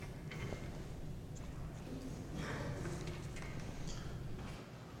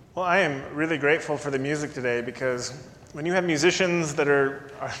Well, I am really grateful for the music today because when you have musicians that are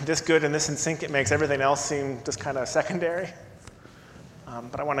this good and this in sync, it makes everything else seem just kind of secondary.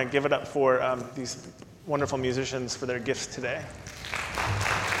 But I want to give it up for these wonderful musicians for their gifts today.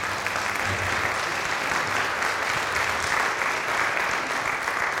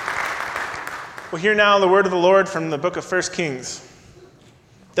 We'll hear now the word of the Lord from the book of 1 Kings.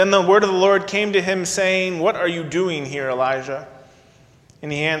 Then the word of the Lord came to him, saying, "What are you doing here, Elijah?"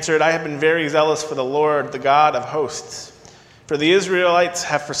 And he answered, "I have been very zealous for the Lord, the God of hosts. For the Israelites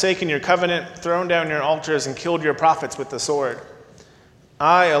have forsaken your covenant, thrown down your altars, and killed your prophets with the sword.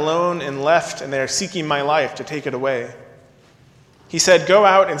 I alone am left, and they are seeking my life to take it away." He said, "Go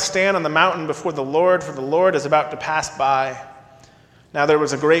out and stand on the mountain before the Lord, for the Lord is about to pass by." Now there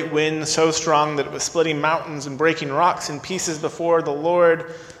was a great wind, so strong that it was splitting mountains and breaking rocks in pieces before the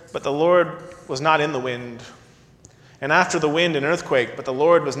Lord, but the Lord was not in the wind. And after the wind, an earthquake, but the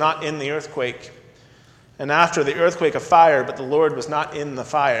Lord was not in the earthquake. And after the earthquake, a fire, but the Lord was not in the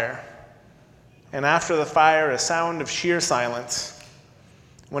fire. And after the fire, a sound of sheer silence.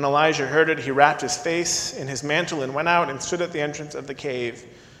 When Elijah heard it, he wrapped his face in his mantle and went out and stood at the entrance of the cave.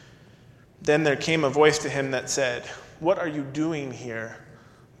 Then there came a voice to him that said, "What are you doing here,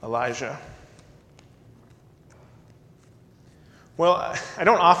 Elijah?" Well, I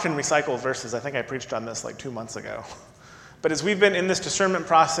don't often recycle verses. I think I preached on this like 2 months ago. But as we've been in this discernment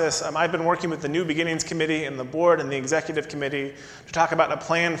process, I've been working with the New Beginnings Committee and the board and the executive committee to talk about a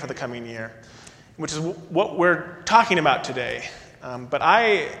plan for the coming year, which is what we're talking about today. But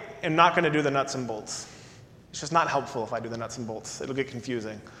I am not going to do the nuts and bolts. It's just not helpful if I do the nuts and bolts. It'll get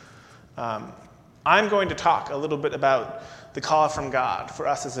confusing. I'm going to talk a little bit about the call from God for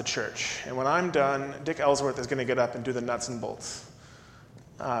us as a church. And when I'm done, Dick Ellsworth is going to get up and do the nuts and bolts.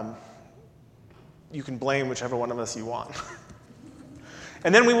 You can blame whichever one of us you want.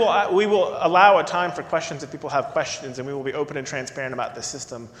 And then we will allow a time for questions if people have questions, and we will be open and transparent about this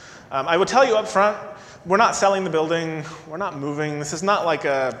system. I will tell you up front, we're not selling the building. We're not moving. This is not like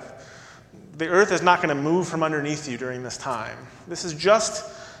the earth is not going to move from underneath you during this time. This is just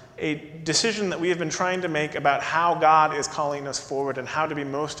a decision that we have been trying to make about how God is calling us forward and how to be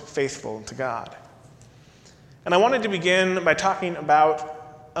most faithful to God. And I wanted to begin by talking about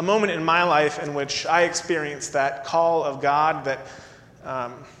a moment in my life in which I experienced that call of God that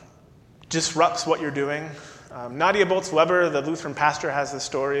disrupts what you're doing. Nadia Bolz-Weber, the Lutheran pastor, has this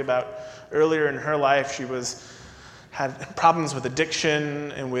story about earlier in her life she had problems with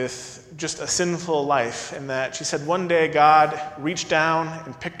addiction and with just a sinful life, and that she said one day God reached down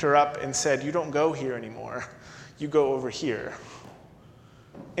and picked her up and said, "You don't go here anymore, you go over here,"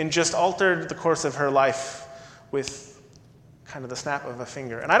 and just altered the course of her life with kind of the snap of a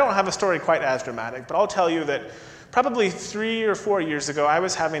finger. And I don't have a story quite as dramatic, but I'll tell you that probably 3 or 4 years ago, I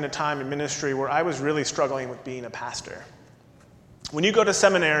was having a time in ministry where I was really struggling with being a pastor. When you go to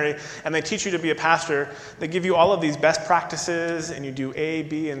seminary and they teach you to be a pastor, they give you all of these best practices, and you do A,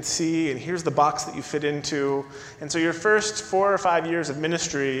 B, and C, and here's the box that you fit into. And so your first 4 or 5 years of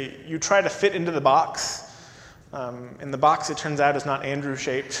ministry, you try to fit into the box. And the box, it turns out, is not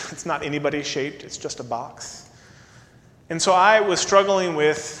Andrew-shaped. It's not anybody-shaped. It's just a box. And so I was struggling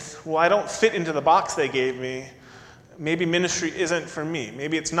with, well, I don't fit into the box they gave me. Maybe ministry isn't for me.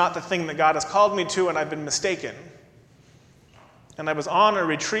 Maybe it's not the thing that God has called me to, and I've been mistaken. And I was on a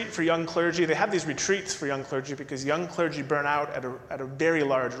retreat for young clergy. They have these retreats for young clergy because young clergy burn out at a very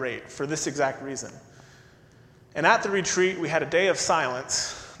large rate for this exact reason. And at the retreat, we had a day of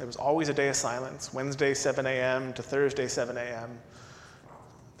silence. There was always a day of silence, Wednesday 7 a.m. to Thursday 7 a.m.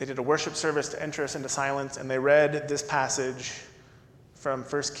 They did a worship service to enter us into silence, and they read this passage from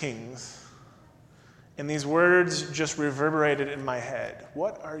 1 Kings. And these words just reverberated in my head.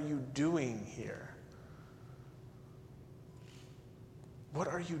 What are you doing here? What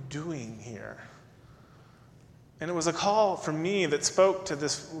are you doing here? And it was a call for me that spoke to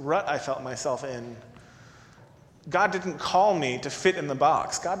this rut I felt myself in. God didn't call me to fit in the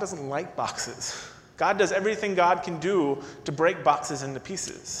box. God doesn't like boxes. God does everything God can do to break boxes into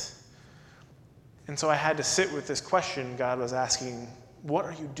pieces. And so I had to sit with this question God was asking, what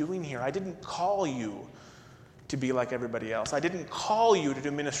are you doing here? I didn't call you to be like everybody else. I didn't call you to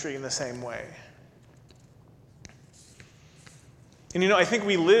do ministry in the same way. And I think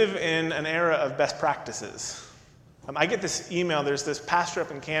we live in an era of best practices. I get this email, there's this pastor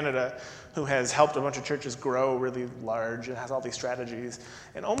up in Canada who has helped a bunch of churches grow really large and has all these strategies.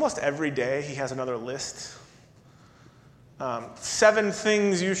 And almost every day he has another list. 7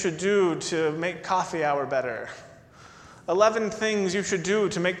 things you should do to make coffee hour better. 11 things you should do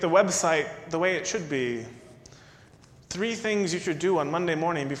to make the website the way it should be. 3 things you should do on Monday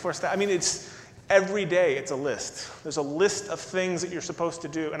morning before staff. I mean, it's every day it's a list. There's a list of things that you're supposed to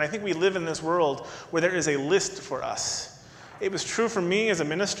do. And I think we live in this world where there is a list for us. It was true for me as a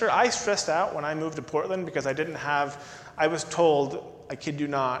minister. I stressed out when I moved to Portland because I was told, I kid you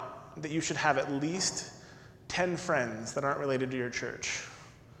not, that you should have at least 10 friends that aren't related to your church.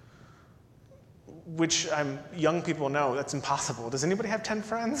 Which young people know, that's impossible. Does anybody have 10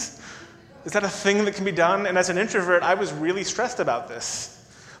 friends? Is that a thing that can be done? And as an introvert, I was really stressed about this.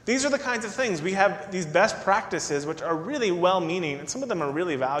 These are the kinds of things. We have these best practices, which are really well-meaning, and some of them are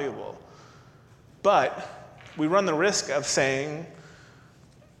really valuable. But we run the risk of saying,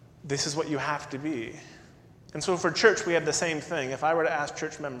 this is what you have to be. And so for church, we have the same thing. If I were to ask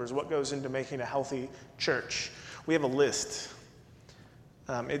church members what goes into making a healthy church, we have a list.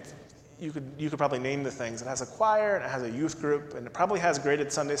 You could probably name the things. It has a choir, and it has a youth group, and it probably has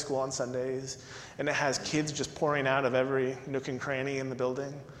graded Sunday school on Sundays, and it has kids just pouring out of every nook and cranny in the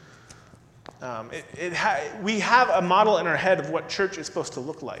building. We have a model in our head of what church is supposed to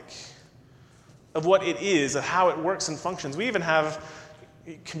look like, of what it is, of how it works and functions. We even have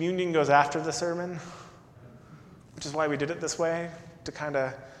communion goes after the sermon, which is why we did it this way, to kind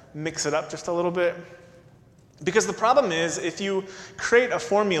of mix it up just a little bit. Because the problem is, if you create a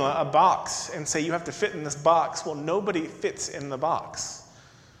formula, a box, and say you have to fit in this box, well, nobody fits in the box.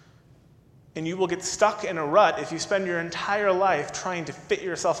 And you will get stuck in a rut if you spend your entire life trying to fit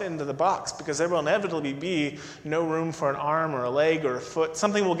yourself into the box, because there will inevitably be no room for an arm or a leg or a foot.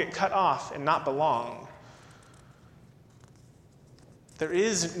 Something will get cut off and not belong. There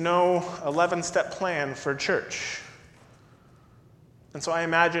is no 11-step plan for church. And so I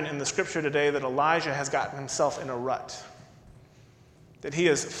imagine in the scripture today that Elijah has gotten himself in a rut. That he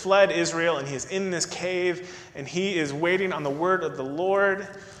has fled Israel and he is in this cave and he is waiting on the word of the Lord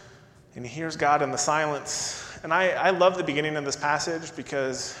and he hears God in the silence. And I love the beginning of this passage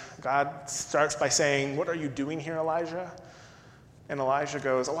because God starts by saying, "What are you doing here, Elijah?" And Elijah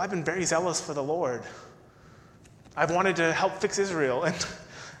goes, "Oh, I've been very zealous for the Lord. I've wanted to help fix Israel." And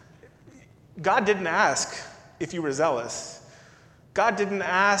God didn't ask if you were zealous. God didn't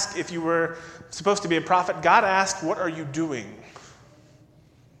ask if you were supposed to be a prophet. God asked, what are you doing?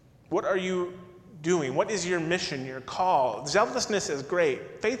 What are you doing? What is your mission, your call? Zealousness is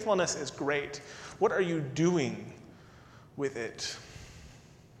great. Faithfulness is great. What are you doing with it?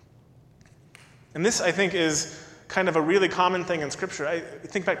 And this, I think, is kind of a really common thing in Scripture. I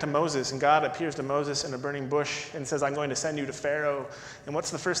think back to Moses, and God appears to Moses in a burning bush and says, "I'm going to send you to Pharaoh." And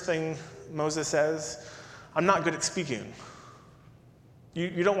what's the first thing Moses says? "I'm not good at speaking.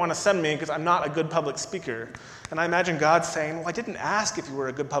 You don't want to send me because I'm not a good public speaker." And I imagine God saying, "Well, I didn't ask if you were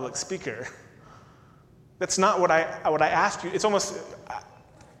a good public speaker. That's not what I asked you. It's almost,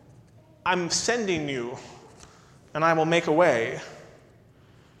 I'm sending you, and I will make a way."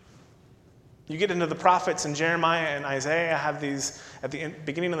 You get into the prophets, and Jeremiah and Isaiah have these, at the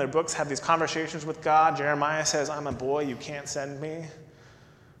beginning of their books, have these conversations with God. Jeremiah says, "I'm a boy, you can't send me."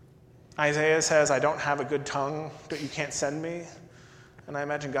 Isaiah says, "I don't have a good tongue, but you can't send me." And I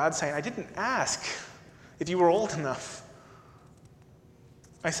imagine God saying, "I didn't ask if you were old enough.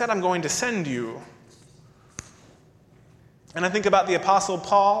 I said I'm going to send you." And I think about the Apostle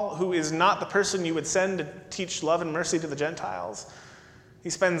Paul, who is not the person you would send to teach love and mercy to the Gentiles. He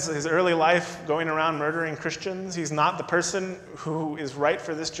spends his early life going around murdering Christians. He's not the person who is right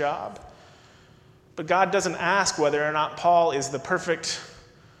for this job. But God doesn't ask whether or not Paul is the perfect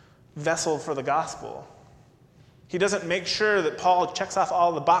vessel for the gospel. He doesn't make sure that Paul checks off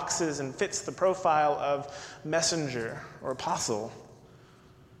all the boxes and fits the profile of messenger or apostle.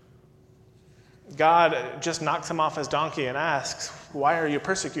 God just knocks him off his donkey and asks, "Why are you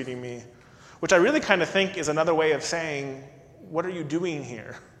persecuting me?" Which I really kind of think is another way of saying, what are you doing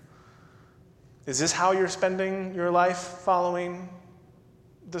here? Is this how you're spending your life following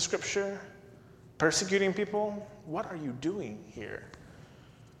the scripture? Persecuting people? What are you doing here?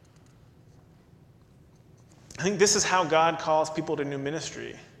 I think this is how God calls people to new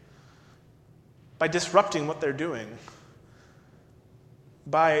ministry. By disrupting what they're doing.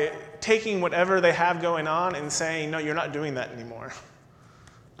 By taking whatever they have going on and saying, "No, you're not doing that anymore.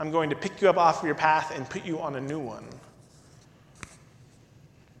 I'm going to pick you up off your path and put you on a new one."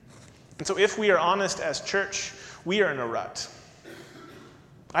 And so if we are honest as church, we are in a rut.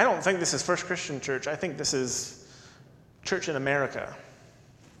 I don't think this is First Christian Church. I think this is church in America.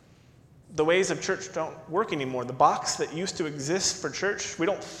 The ways of church don't work anymore. The box that used to exist for church, we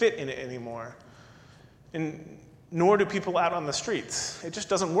don't fit in it anymore. And nor do people out on the streets. It just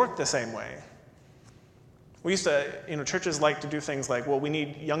doesn't work the same way. We used to, churches like to do things like, well, we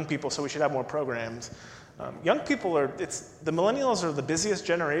need young people, so we should have more programs. Young people the millennials are the busiest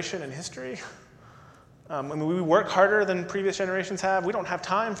generation in history. We work harder than previous generations have. We don't have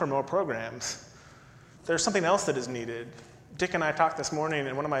time for more programs. There's something else that is needed. Dick and I talked this morning,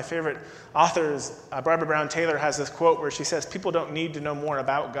 and one of my favorite authors, Barbara Brown Taylor, has this quote where she says, people don't need to know more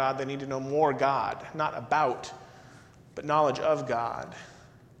about God, they need to know more God. Not about, but knowledge of God.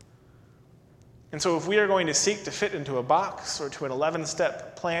 And so if we are going to seek to fit into a box or to an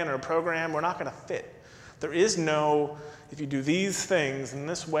 11-step plan or program, we're not going to fit. There is no, if you do these things in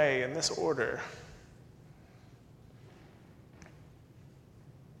this way, in this order.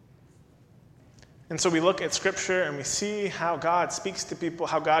 And so we look at Scripture and we see how God speaks to people,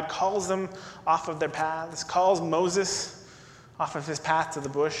 how God calls them off of their paths, calls Moses off of his path to the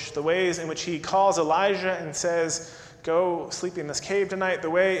bush, the ways in which he calls Elijah and says, go sleep in this cave tonight, the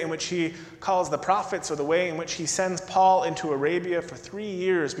way in which he calls the prophets, or the way in which he sends Paul into Arabia for 3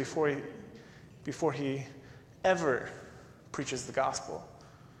 years before he ever preaches the gospel.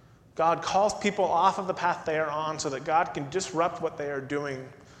 God calls people off of the path they are on so that God can disrupt what they are doing,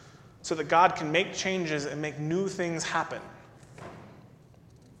 so that God can make changes and make new things happen.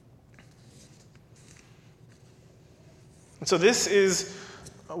 And so this is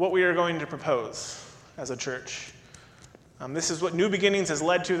what we are going to propose as a church. This is what New Beginnings has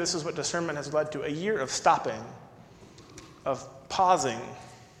led to. This is what discernment has led to. A year of stopping, of pausing,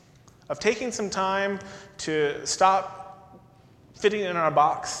 of taking some time to stop fitting in our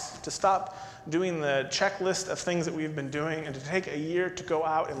box, to stop doing the checklist of things that we've been doing, and to take a year to go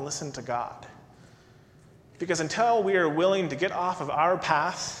out and listen to God. Because until we are willing to get off of our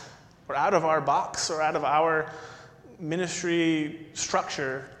path, or out of our box, or out of our ministry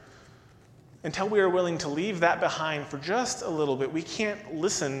structure, until we are willing to leave that behind for just a little bit, we can't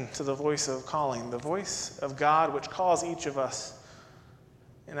listen to the voice of calling, the voice of God which calls each of us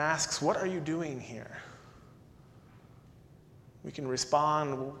and asks, what are you doing here? We can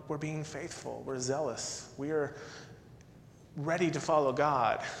respond, we're being faithful, we're zealous, we are ready to follow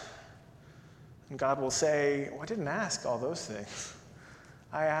God. And God will say, I didn't ask all those things.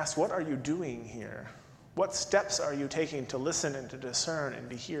 I asked, what are you doing here? What steps are you taking to listen and to discern and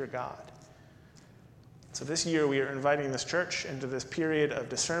to hear God? So this year we are inviting this church into this period of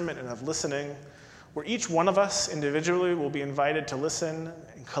discernment and of listening, where each one of us individually will be invited to listen,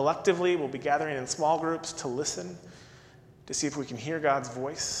 and collectively we'll be gathering in small groups to listen, to see if we can hear God's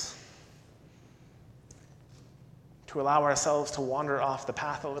voice, to allow ourselves to wander off the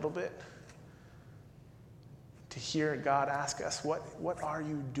path a little bit, to hear God ask us, what are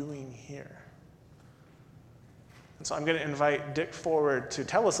you doing here? And so I'm going to invite Dick forward to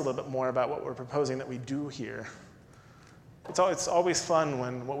tell us a little bit more about what we're proposing that we do here. It's always fun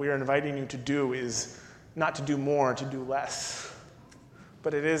when what we are inviting you to do is not to do more, to do less.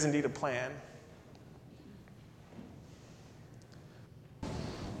 But it is indeed a plan.